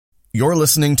You're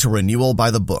listening to Renewal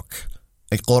by the Book,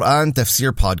 a Quran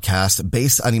Tafsir podcast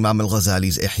based on Imam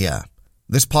Ghazali's Ihya.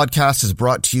 This podcast is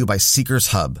brought to you by Seekers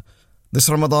Hub. This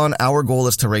Ramadan, our goal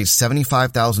is to raise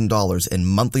 $75,000 in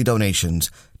monthly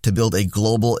donations to build a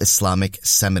global Islamic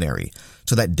seminary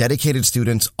so that dedicated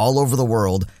students all over the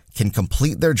world can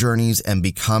complete their journeys and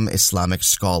become Islamic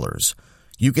scholars.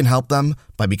 You can help them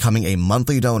by becoming a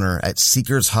monthly donor at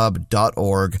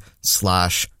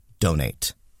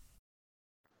seekershub.org/donate.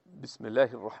 بسم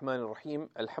الله الرحمن الرحيم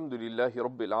الحمد لله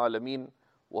رب العالمين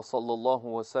وصلى الله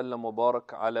وسلم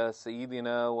وبارك على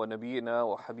سيدنا ونبينا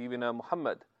وحبيبنا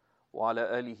محمد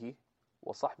وعلى آله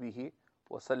وصحبه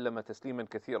وسلم تسليما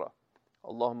كثيرا.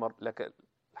 اللهم لك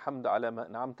الحمد على ما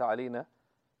أنعمت علينا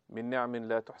من نعم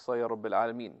لا تحصى يا رب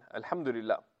العالمين.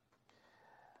 Alhamdulillah.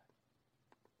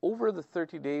 Over the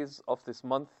 30 days of this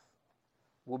month,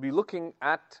 we'll be looking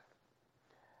at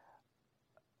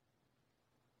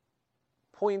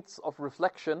points of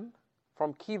reflection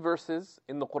from key verses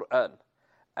in the Quran.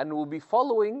 And we'll be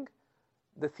following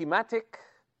the thematic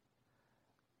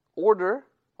order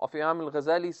of Imam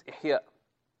al-Ghazali's Ihya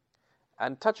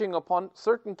and touching upon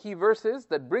certain key verses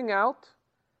that bring out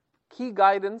key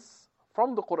guidance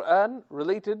from the Quran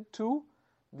related to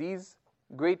these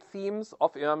great themes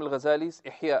of Imam al-Ghazali's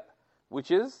Ihya, which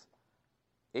is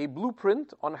a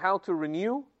blueprint on how to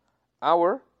renew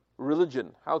our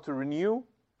religion, how to renew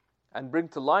and bring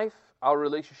to life our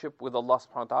relationship with Allah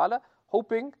subhanahu wa ta'ala,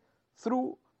 hoping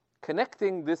through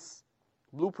connecting this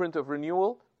blueprint of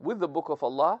renewal with the book of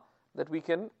Allah that we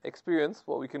can experience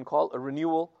what we can call a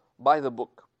renewal by the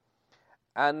book.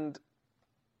 And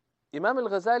Imam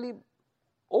al-Ghazali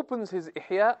opens his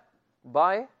Ihya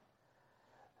by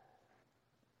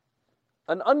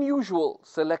an unusual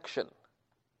selection,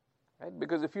 right?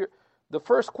 Because the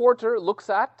first quarter looks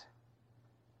at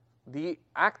the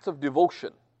acts of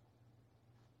devotion,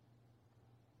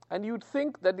 and you'd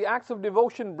think that the acts of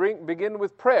devotion begin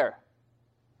with prayer,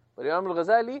 but Imam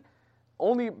al-Ghazali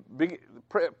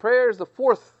prayer is the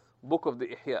fourth book of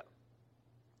the Ihya.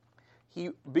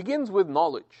 He begins with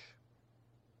knowledge.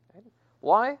 Right?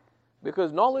 Why?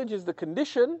 Because knowledge is the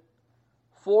condition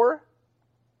for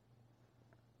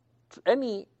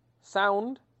any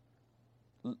sound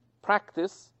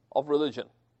practice of religion.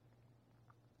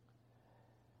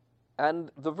 And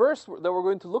the verse that we're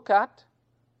going to look at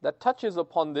that touches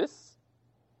upon this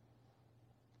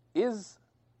is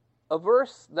a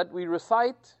verse that we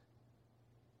recite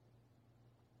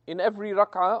in every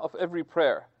rak'ah of every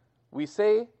prayer. We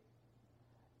say,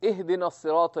 Ihdina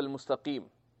as-sirat al-mustaqim.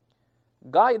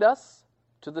 Guide us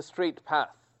to the straight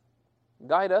path.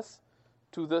 Guide us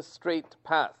to the straight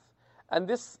path. And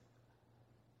this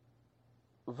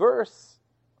verse,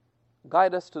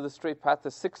 guide us to the straight path, the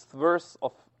sixth verse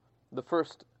of the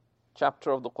first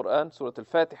chapter of the Quran, Surah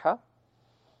Al-Fatiha,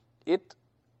 it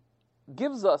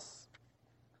gives us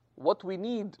what we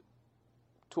need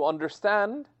to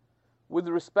understand with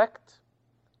respect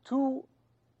to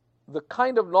the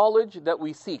kind of knowledge that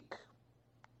we seek.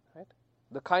 Right?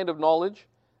 The kind of knowledge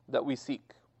that we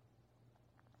seek.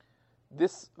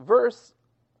 This verse,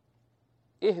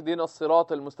 Ihdina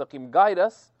as-sirat al-mustaqim, guide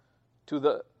us to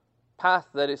the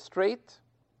path that is straight,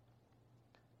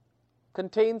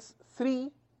 contains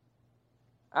three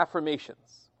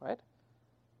affirmations, right?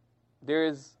 There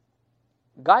is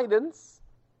guidance,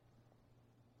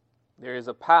 there is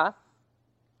a path,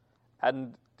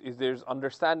 and there's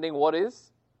understanding what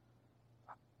is.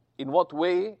 In what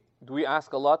way do we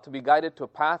ask Allah to be guided to a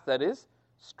path that is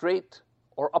straight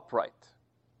or upright?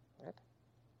 Right?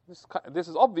 This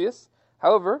is obvious.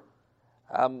 However,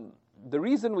 the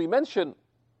reason we mention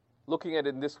looking at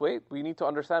it in this way, we need to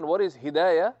understand what is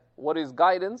hidayah, what is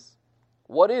guidance,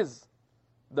 what is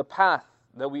the path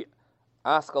that we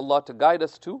ask Allah to guide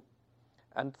us to,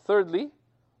 and thirdly,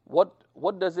 what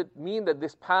does it mean that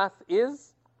this path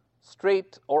is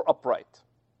straight or upright?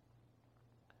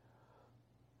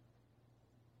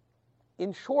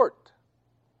 In short,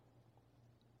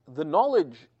 the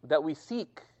knowledge that we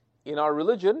seek in our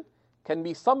religion can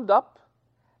be summed up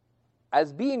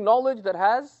as being knowledge that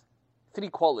has three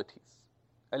qualities.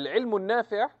 Al-ilm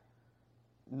al-nafi',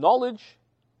 knowledge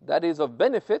that is of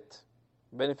benefit,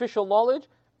 beneficial knowledge,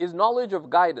 is knowledge of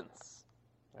guidance.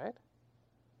 Right?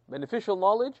 Beneficial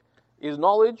knowledge is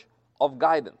knowledge of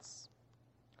guidance.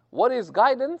 What is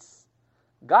guidance?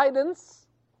 Guidance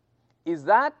is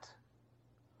that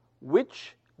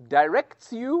which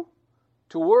directs you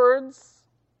towards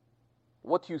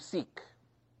what you seek.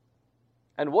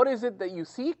 And what is it that you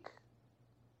seek?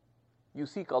 You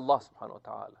seek Allah subhanahu wa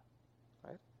ta'ala.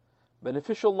 Right?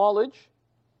 Beneficial knowledge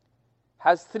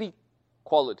has three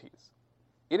qualities.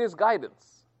 It is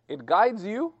guidance. It guides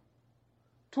you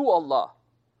to Allah.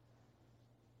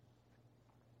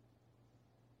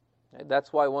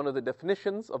 That's why one of the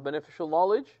definitions of beneficial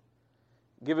knowledge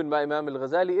given by Imam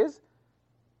al-Ghazali is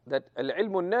that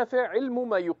al-ilmu al-nafi' ilmu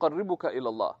ma yuqarribuka ila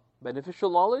Allah. Beneficial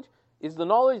knowledge is the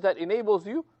knowledge that enables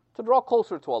you to draw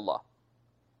closer to Allah.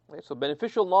 Okay, so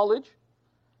beneficial knowledge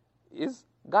is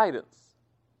guidance.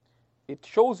 It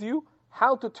shows you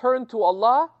how to turn to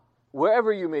Allah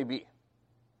wherever you may be,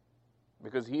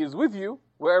 because He is with you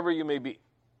wherever you may be.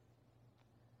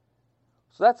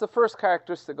 So that's the first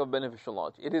characteristic of beneficial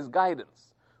knowledge. It is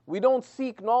guidance. We don't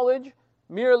seek knowledge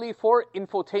merely for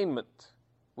infotainment.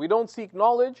 We don't seek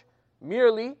knowledge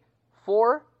merely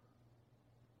for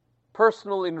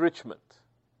personal enrichment.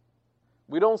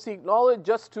 We don't seek knowledge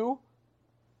just to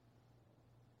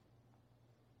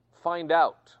find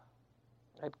out,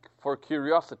 right, for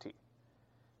curiosity.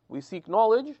 We seek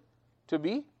knowledge to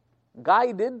be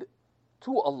guided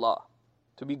to Allah.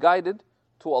 To be guided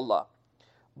to Allah.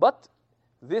 But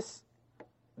this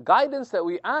guidance that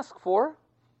we ask for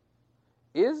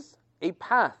is a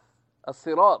path, a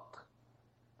sirat.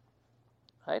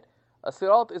 Right? A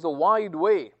sirat is a wide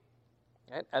way.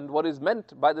 Right? And what is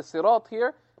meant by the sirat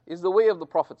here is the way of the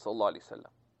Prophet ﷺ.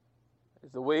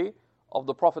 Is the way of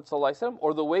the Prophet ﷺ,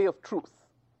 or the way of truth.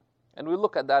 And we'll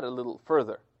look at that a little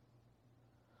further.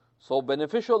 So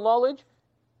beneficial knowledge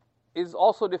is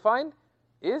also defined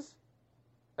is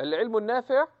al-ilmu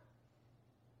al-nafi'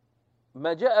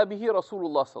 ma ja'a bihi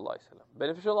Rasulullah sallallahu alaihi wasallam.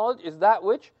 Beneficial knowledge is that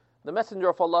which the Messenger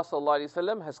of Allah sallallahu alaihi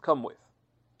wasallam has come with.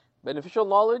 Beneficial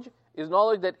knowledge is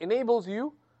knowledge that enables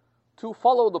you to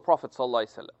follow the Prophet sallallahu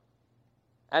alaihi wasallam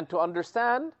and to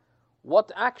understand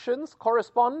what actions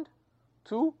correspond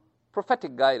to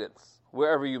prophetic guidance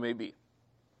wherever you may be.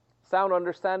 Sound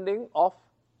understanding of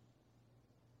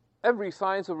every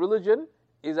science of religion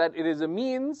is that it is a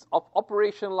means of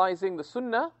operationalizing the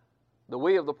sunnah, the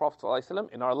way of the Prophet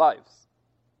ﷺ, in our lives.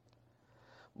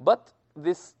 But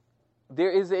there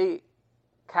is an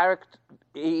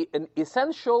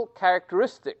essential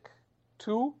characteristic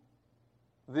to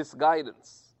this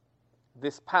guidance,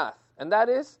 this path, and that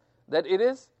is that it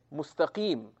is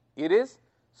mustaqim. It is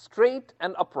straight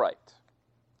and upright.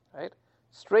 Right?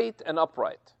 Straight and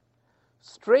upright.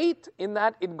 Straight in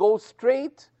that it goes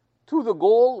straight to the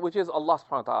goal, which is Allah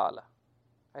subhanahu wa ta'ala.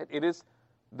 Right? It is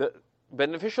the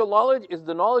beneficial knowledge is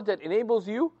the knowledge that enables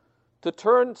you to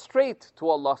turn straight to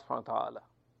Allah subhanahu wa ta'ala.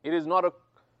 It is not a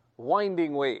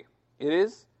winding way. It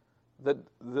is the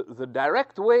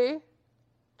direct way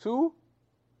to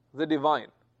the divine.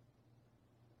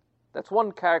 That's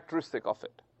one characteristic of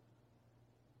it.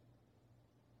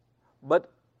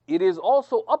 But it is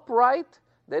also upright,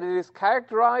 that it is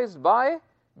characterized by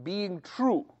being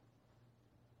true.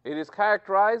 It is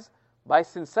characterized by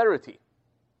sincerity,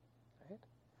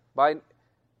 right?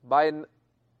 By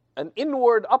an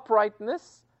inward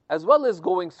uprightness as well as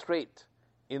going straight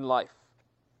in life.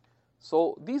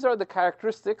 So these are the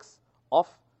characteristics of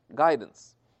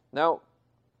guidance. Now,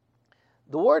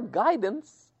 the word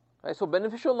guidance, right, so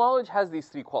beneficial knowledge has these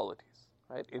three qualities.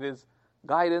 Right? It is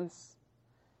guidance,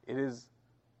 it is,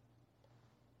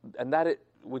 and that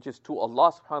which is to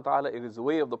Allah subhanahu wa ta'ala, it is the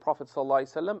way of the Prophet sallallahu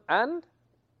alaihi wasallam, and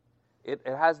it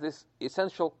has this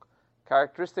essential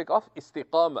characteristic of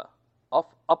istiqamah, of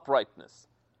uprightness,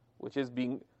 which is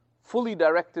being fully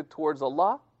directed towards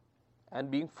Allah and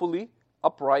being fully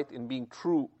upright in being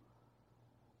true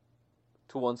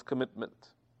to one's commitment,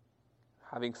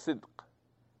 having sidq,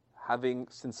 having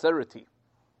sincerity.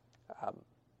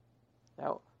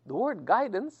 Now, the word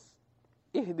guidance,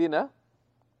 ihdina,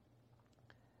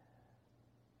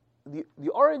 the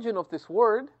origin of this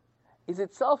word is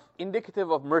itself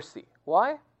indicative of mercy.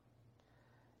 Why?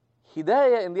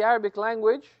 Hidayah in the Arabic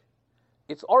language,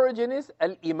 its origin is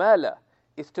al-imala,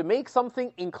 is to make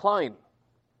something incline.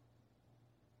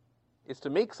 Is to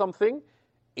make something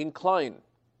incline.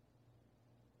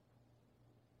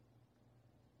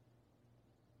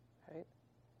 Okay.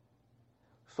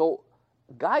 So,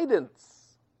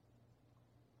 guidance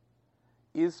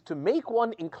is to make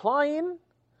one incline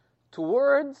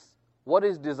towards what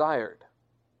is desired.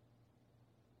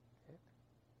 Okay.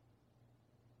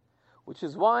 Which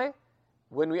is why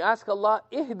when we ask Allah,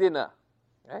 ihdina,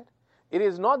 right? It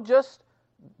is not just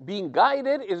being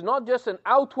guided, is not just an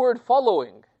outward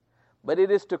following, but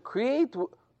it is to create,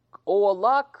 O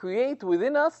Allah, create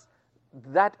within us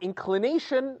that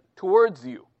inclination towards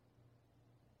you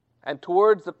and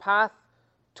towards the path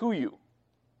to you.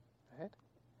 Right?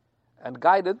 And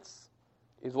guidance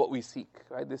is what we seek,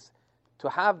 right? This, to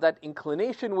have that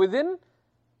inclination within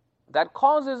that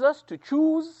causes us to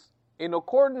choose in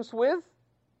accordance with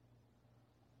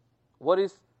what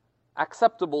is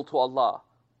acceptable to Allah,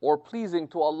 or pleasing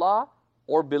to Allah,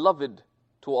 or beloved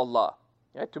to Allah.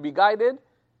 To be guided,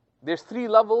 there's 3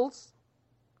 levels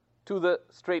to the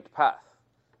straight path.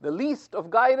 The least of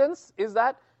guidance is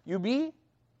that you be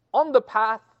on the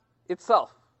path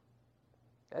itself.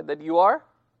 That you are,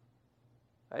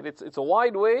 right? It's a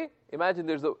wide way. Imagine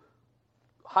there's a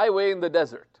highway in the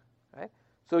desert. Right?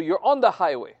 So you're on the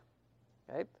highway.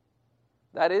 Right?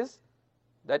 That is,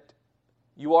 that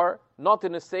you are not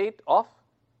in a state of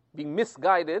being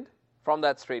misguided from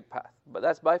that straight path. But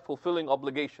that's by fulfilling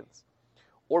obligations.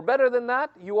 Or better than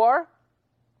that, you are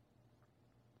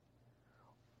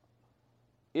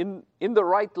in the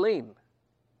right lane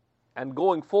and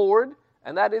going forward,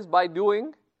 and that is by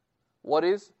doing what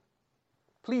is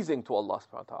pleasing to Allah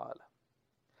subhanahu wa ta'ala.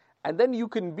 And then you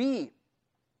can be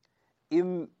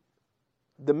in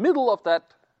the middle of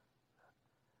that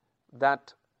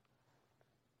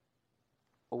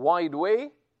wide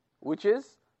way, which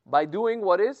is by doing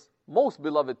what is most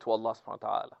beloved to Allah subhanahu wa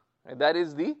ta'ala. And that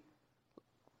is the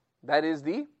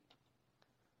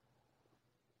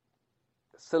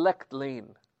select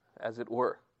lane, as it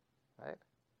were.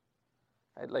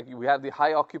 Right? Like we have the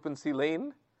high occupancy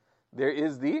lane, there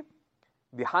is the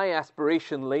high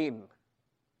aspiration lane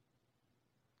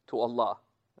to Allah.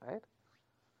 Right?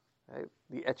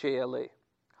 The HALA,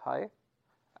 high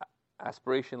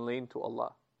aspiration lane to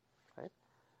Allah. Right?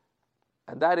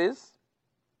 And that is,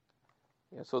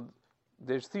 so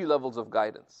there's 3 levels of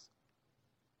guidance.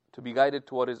 To be guided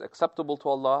to what is acceptable to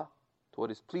Allah, to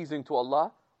what is pleasing to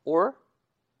Allah, or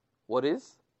what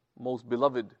is most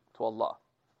beloved to Allah.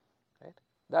 Right?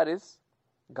 That is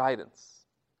guidance.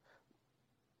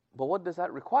 But what does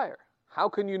that require? How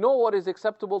can you know what is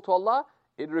acceptable to Allah?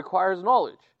 It requires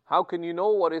knowledge. How can you know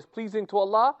what is pleasing to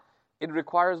Allah? It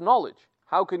requires knowledge.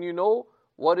 How can you know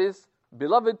what is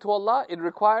beloved to Allah? It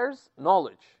requires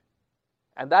knowledge.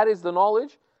 And that is the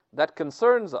knowledge that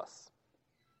concerns us.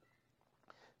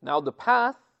 Now the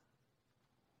path,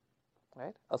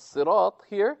 right, as-sirat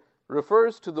here,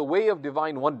 refers to the way of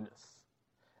divine oneness.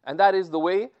 And that is the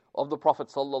way of the Prophet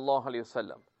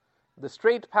ﷺ. The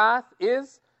straight path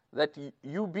is that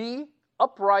you be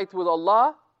upright with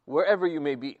Allah wherever you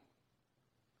may be.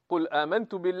 قُلْ آمَنْتُ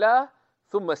بِاللَّهِ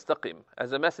ثُمَّ اسْتَقِمْ.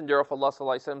 As the Messenger of Allah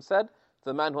ﷺ said to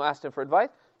the man who asked him for advice,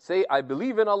 say, I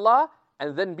believe in Allah,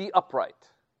 and then be upright.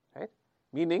 Right?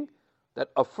 Meaning that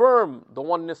affirm the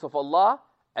oneness of Allah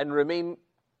and remain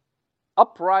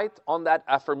upright on that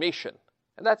affirmation.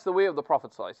 And that's the way of the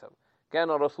Prophet ﷺ. كَانَ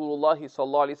رَسُولُ اللَّهِ صَلَّى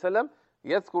اللَّهُ عَلَيْهِ وسلم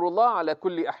يَذْكُرُ اللَّهَ عَلَى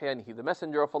كُلِّ أَحْيَانِهِ. The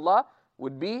Messenger of Allah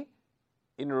would be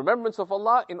in remembrance of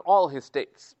Allah in all his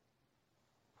states.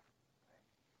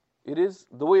 It is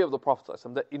the way of the Prophet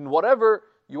ﷺ, that in whatever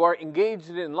you are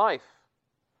engaged in life,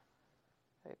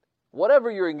 right, whatever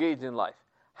you're engaged in life,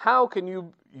 how can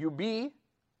you be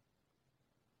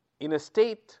in a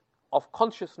state of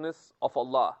consciousness of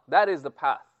Allah? That is the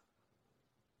path.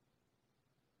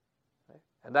 Right?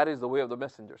 And that is the way of the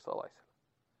Messenger ﷺ.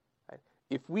 Right?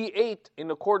 If we ate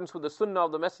in accordance with the sunnah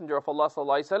of the Messenger of Allah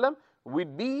ﷺ,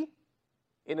 we'd be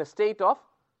in a state of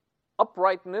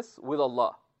uprightness with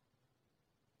Allah.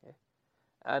 Okay?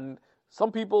 And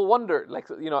some people wonder,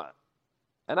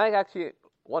 and I actually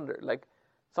wonder,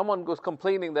 someone was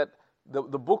complaining that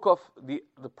the book of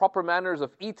the proper manners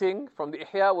of eating from the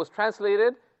Ihya was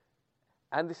translated,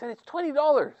 and they said it's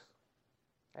 $20.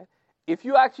 Right? If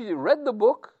you actually read the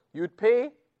book, you'd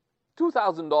pay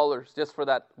 $2,000 just for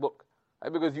that book,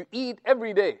 right? Because you eat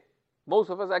every day. Most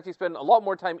of us actually spend a lot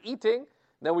more time eating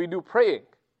than we do praying.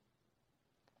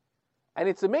 And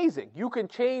it's amazing. You can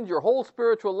change your whole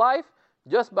spiritual life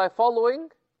just by following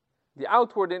the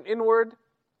outward and inward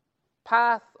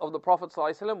path of the Prophet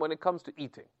ﷺ when it comes to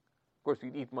eating. Of course,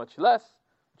 you'd eat much less,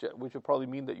 which would probably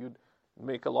mean that you'd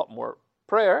make a lot more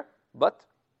prayer, but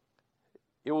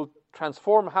it will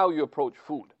transform how you approach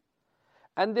food.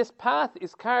 And this path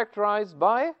is characterized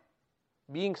by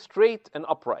being straight and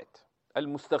upright.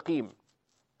 Al-mustaqim.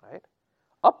 Right?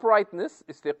 Uprightness,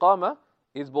 istiqamah,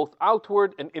 is both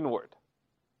outward and inward.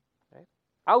 Right?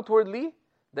 Outwardly,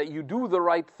 that you do the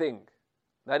right thing.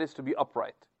 That is to be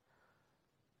upright.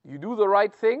 You do the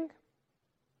right thing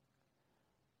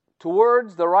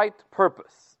towards the right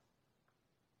purpose,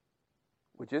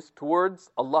 which is towards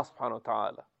Allah subhanahu wa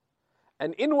ta'ala.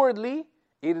 And inwardly,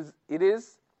 it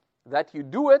is that you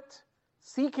do it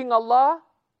seeking Allah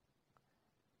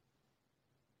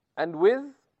and with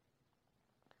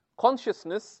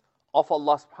consciousness of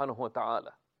Allah subhanahu wa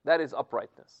ta'ala. That is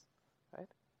uprightness. Right?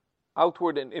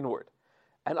 Outward and inward.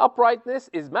 And uprightness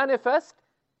is manifest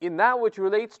in that which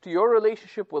relates to your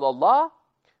relationship with Allah,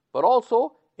 but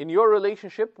also in your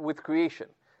relationship with creation.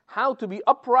 how to be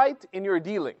upright in your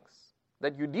dealings.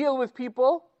 That you deal with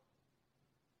people,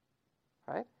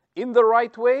 right, in the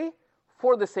right way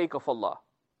for the sake of Allah.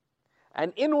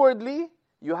 And inwardly,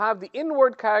 you have the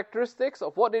inward characteristics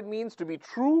of what it means to be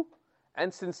true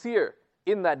and sincere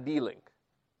in that dealing.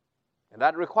 And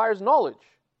that requires knowledge.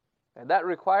 And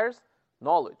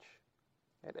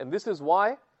this is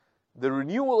why the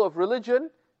renewal of religion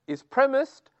is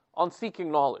premised on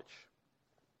seeking knowledge.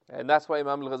 And that's why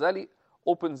Imam Ghazali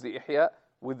opens the Ihya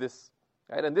with this.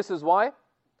 Right? And this is why.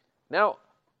 Now,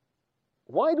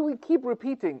 why do we keep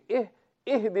repeating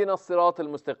Ihdina as-sirat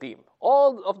al-mustaqim?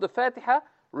 All of the Fatiha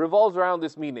revolves around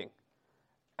this meaning.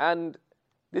 And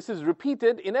this is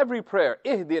repeated in every prayer.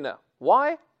 Ihdina.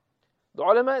 Why? The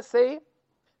ulama say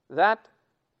that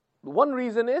one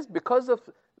reason is because of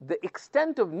the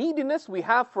extent of neediness we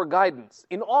have for guidance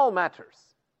in all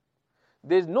matters.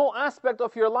 There's no aspect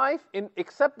of your life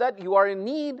except that you are in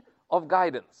need of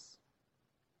guidance.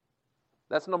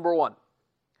 That's number one.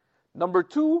 Number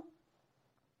two,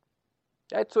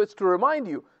 right, so it's to remind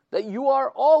you that you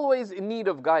are always in need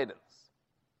of guidance.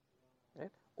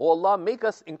 Right? Oh Allah, make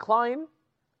us incline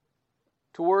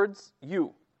towards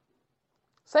you.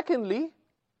 Secondly,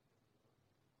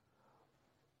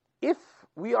 if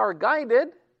we are guided,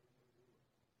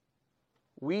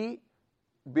 we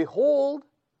behold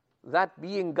that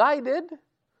being guided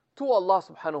to Allah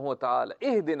subhanahu wa ta'ala.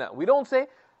 Ihdina. We don't say,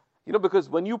 because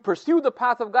when you pursue the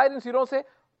path of guidance, you don't say,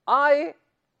 I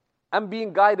am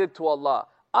being guided to Allah.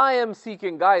 I am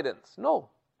seeking guidance. No.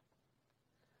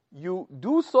 You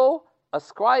do so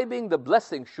ascribing the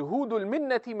blessing, shuhudul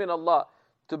minnati min Allah,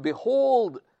 to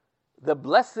behold the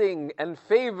blessing and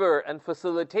favor and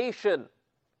facilitation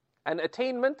and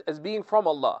attainment as being from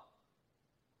Allah.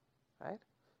 Right?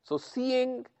 So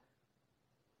seeing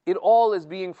it all as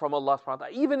being from Allah subhanahu wa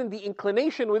ta'ala. Even in the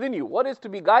inclination within you. What is to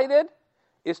be guided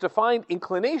is to find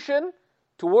inclination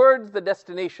towards the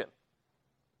destination.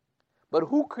 But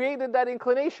who created that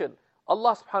inclination?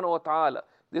 Allah subhanahu wa ta'ala.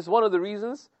 This is one of the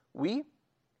reasons we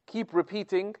keep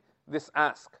repeating this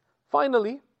ask.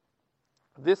 Finally,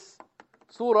 this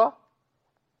surah,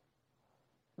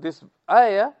 this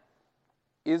ayah,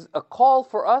 is a call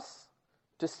for us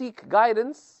to seek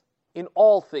guidance in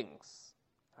all things.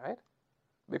 Right?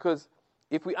 Because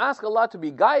if we ask Allah to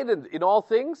be guided in all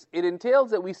things, it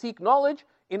entails that we seek knowledge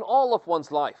in all of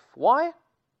one's life. Why?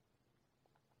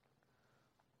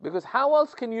 Because how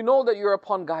else can you know that you're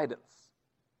upon guidance?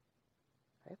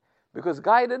 Right? Because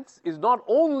guidance is not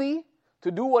only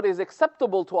to do what is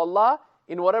acceptable to Allah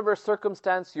in whatever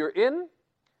circumstance you're in,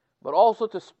 but also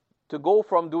to go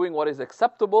from doing what is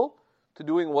acceptable to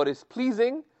doing what is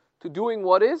pleasing to doing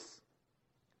what is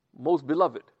most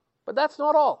beloved. But that's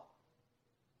not all.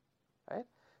 Right?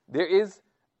 There is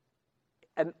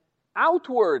an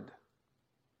outward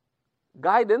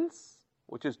guidance,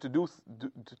 which is to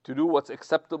do what's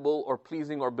acceptable or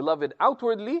pleasing or beloved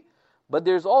outwardly, but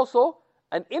there's also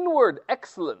an inward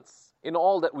excellence in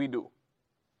all that we do.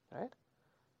 Right?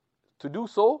 To do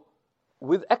so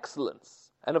with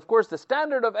excellence. And of course, the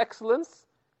standard of excellence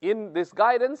in this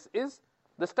guidance is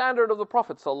the standard of the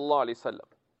Prophet ﷺ.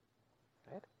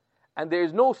 Right? And there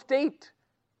is no state,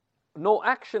 no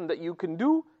action that you can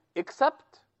do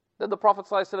except that the Prophet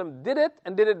ﷺ did it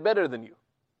and did it better than you.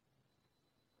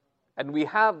 And we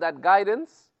have that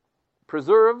guidance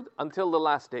preserved until the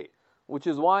last day, which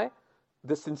is why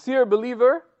the sincere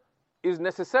believer is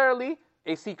necessarily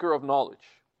a seeker of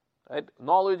knowledge. Right?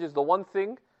 Knowledge is the one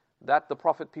thing that the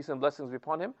Prophet, peace and blessings be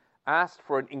upon him, asked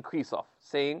for an increase of,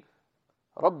 saying,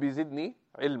 Rabbi zidni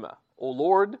ilma. O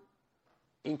Lord,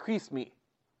 increase me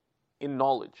in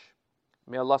knowledge.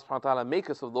 May Allah subhanahu wa ta'ala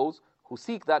make us of those who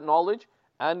seek that knowledge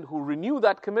and who renew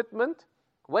that commitment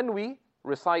when we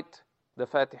recite the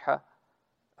Fatiha,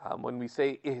 when we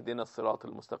say Ihdina as-sirat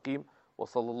al-mustaqim, wa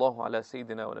sallallahu ala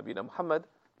sayyidina wa nabina Muhammad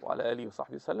wa ala alihi wa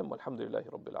sahbihi sallam, walhamdulillahi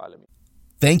rabbil alameen.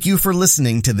 Thank you for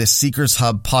listening to this Seekers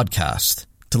Hub podcast.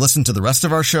 To listen to the rest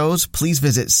of our shows, please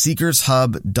visit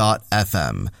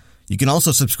seekershub.fm. You can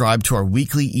also subscribe to our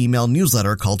weekly email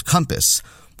newsletter called Compass,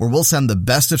 where we'll send the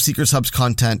best of Seekers Hub's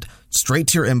content straight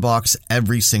to your inbox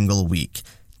every single week.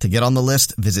 To get on the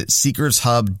list, visit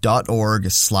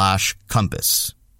seekershub.org/compass.